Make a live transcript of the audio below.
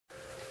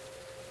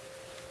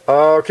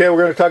Okay,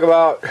 we're going to talk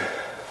about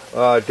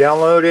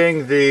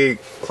downloading the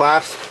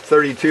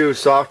Clasp32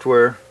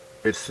 software.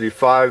 It's the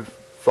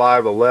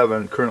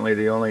 5.5.11, currently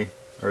the only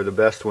or the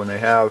best one they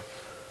have,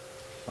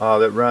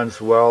 that runs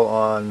well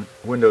on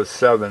Windows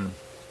 7.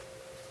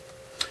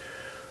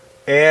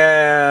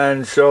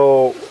 And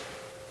so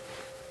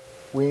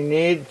we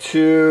need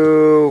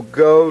to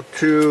go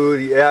to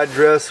the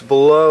address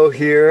below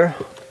here.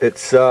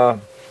 It's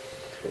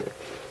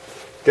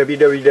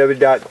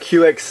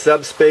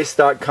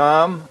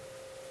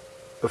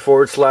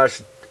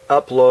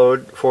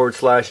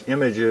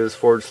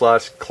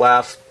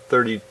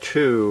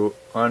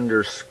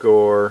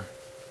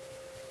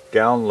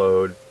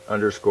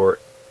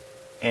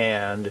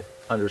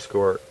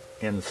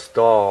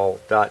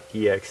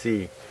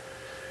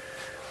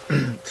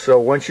So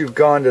once you've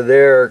gone to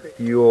there,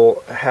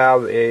 you'll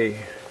have an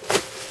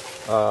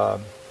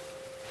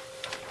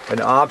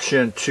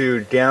option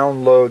to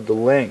download the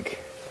link.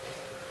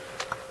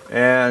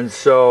 And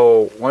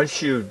so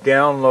once you've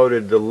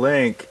downloaded the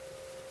link,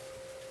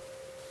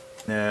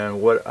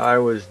 and what I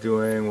was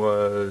doing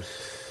was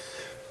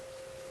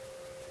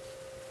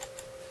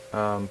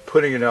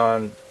putting it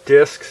on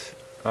disks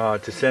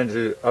to send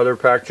to other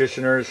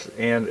practitioners,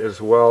 and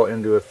as well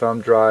into a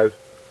thumb drive.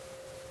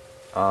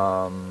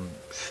 And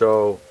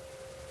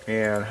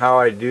how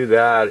I do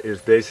that is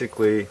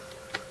basically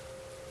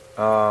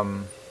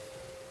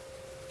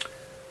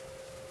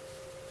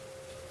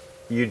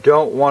you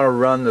don't want to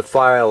run the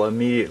file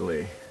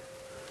immediately,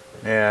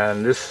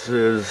 and this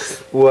is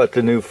what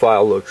the new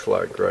file looks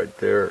like right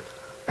there.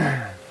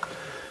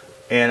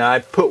 And I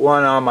put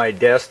one on my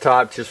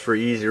desktop just for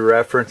easy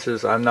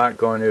references. I'm not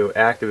going to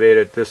activate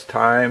it this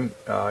time.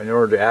 In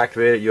order to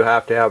activate it, you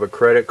have to have a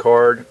credit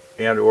card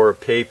and or a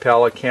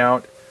PayPal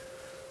account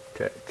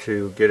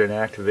to get an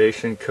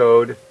activation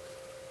code.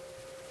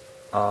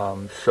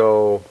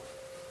 So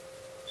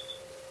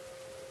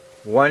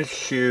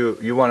once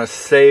you want to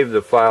save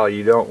the file,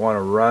 you don't want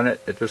to run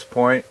it at this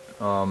point.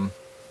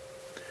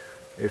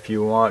 If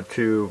you want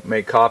to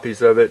make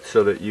copies of it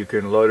so that you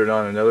can load it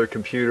on another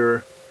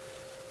computer,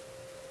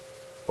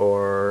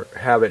 or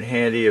have it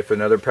handy if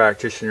another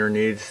practitioner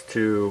needs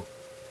to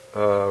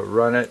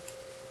run it.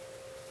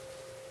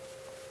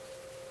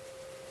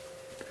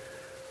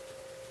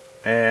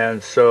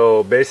 And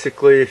so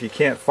basically, if you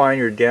can't find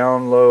your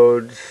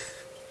downloads,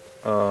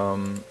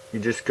 you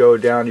just go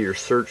down to your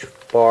search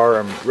bar.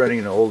 I'm running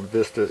an old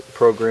Vista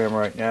program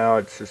right now.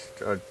 It's just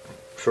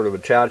sort of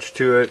attached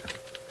to it.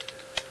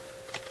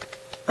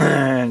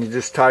 And you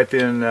just type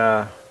in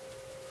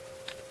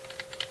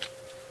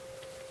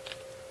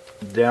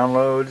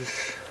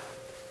downloads.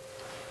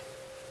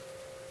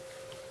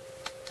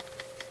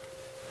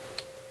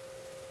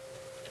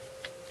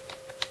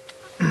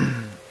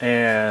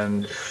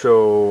 And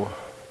so,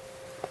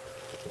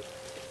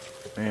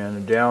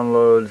 and the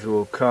downloads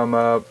will come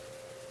up,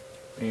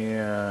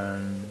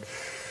 and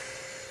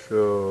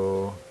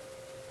so,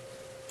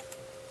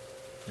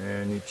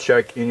 and you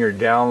check in your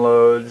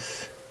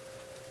downloads,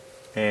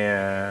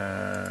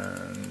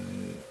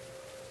 and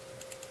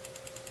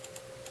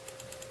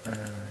you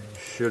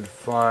should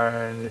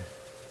find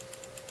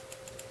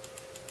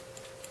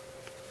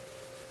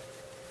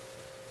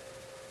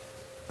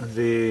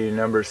the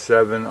number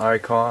 7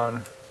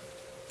 icon.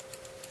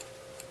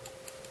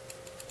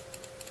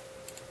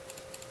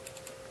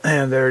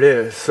 And there it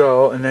is.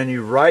 So, and then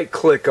you right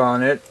click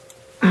on it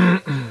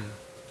and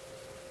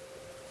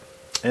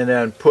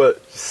then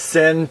put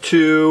send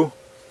to,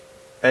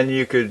 and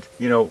you could,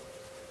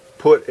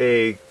 put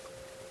a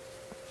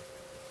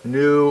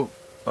new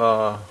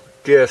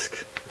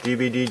disk,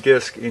 DVD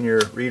disk, in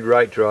your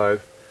read-write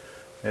drive,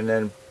 and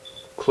then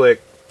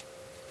click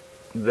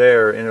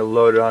there and it'll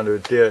load it onto a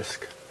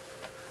disk.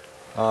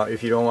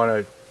 If you don't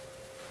want to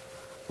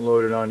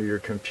load it onto your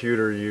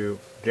computer, you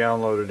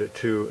downloaded it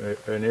to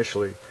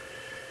initially.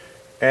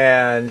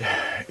 And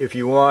if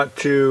you want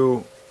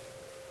to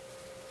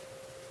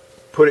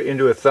put it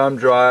into a thumb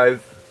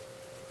drive,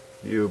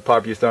 you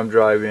pop your thumb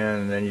drive in,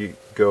 and then you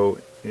go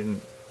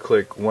and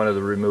click one of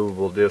the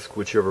removable discs,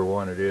 whichever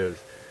one it is.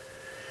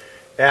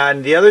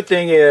 And the other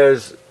thing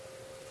is,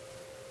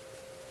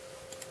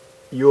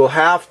 you'll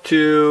have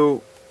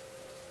to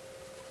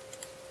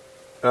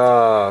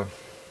go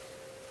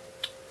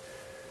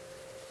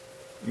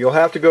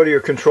to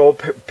your control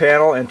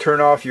panel and turn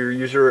off your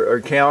user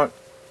accounts.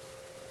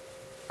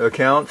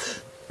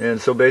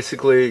 And so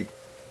basically,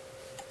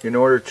 in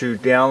order to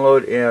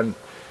download and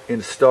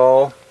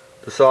install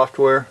the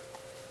software,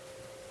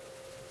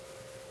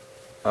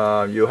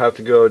 you'll have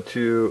to go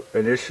to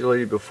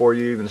initially before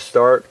you even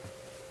start,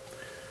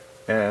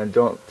 and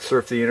don't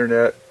surf the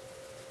internet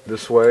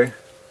this way.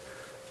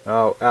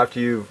 Now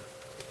after you've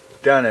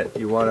done it,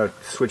 you want to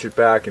switch it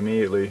back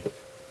immediately.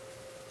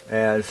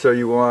 And so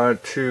you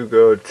want to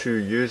go to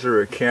user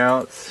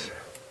accounts,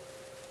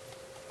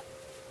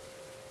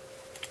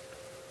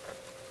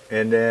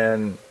 and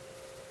then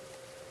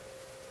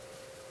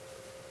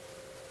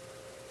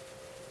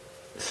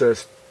it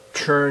says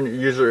turn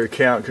user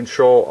account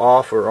control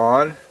off or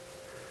on.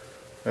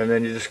 and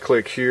then you just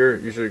click here,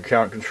 user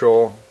account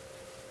control,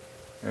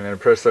 and then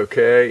press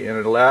OK, and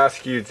it'll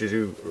ask you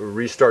to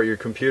restart your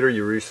computer.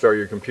 You restart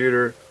your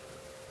computer,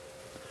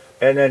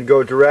 and then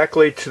go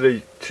directly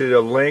to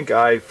the link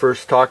I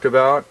first talked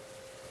about,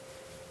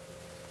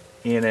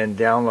 and then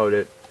download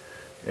it,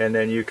 and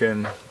then you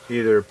can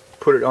either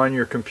put it on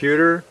your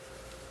computer,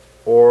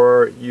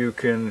 or you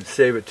can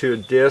save it to a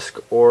disk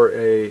or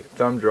a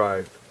thumb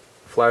drive,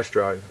 flash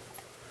drive.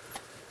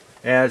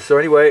 And so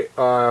anyway,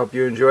 I hope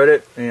you enjoyed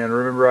it, and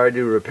remember, I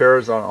do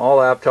repairs on all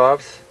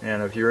laptops,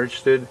 and if you're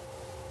interested,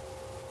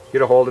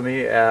 get a hold of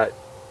me at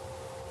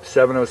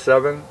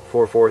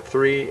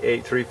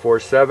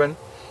 707-443-8347,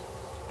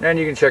 and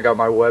you can check out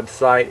my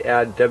website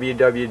at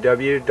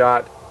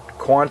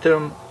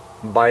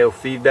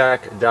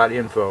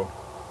www.quantumbiofeedback.info.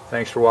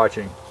 Thanks for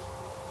watching.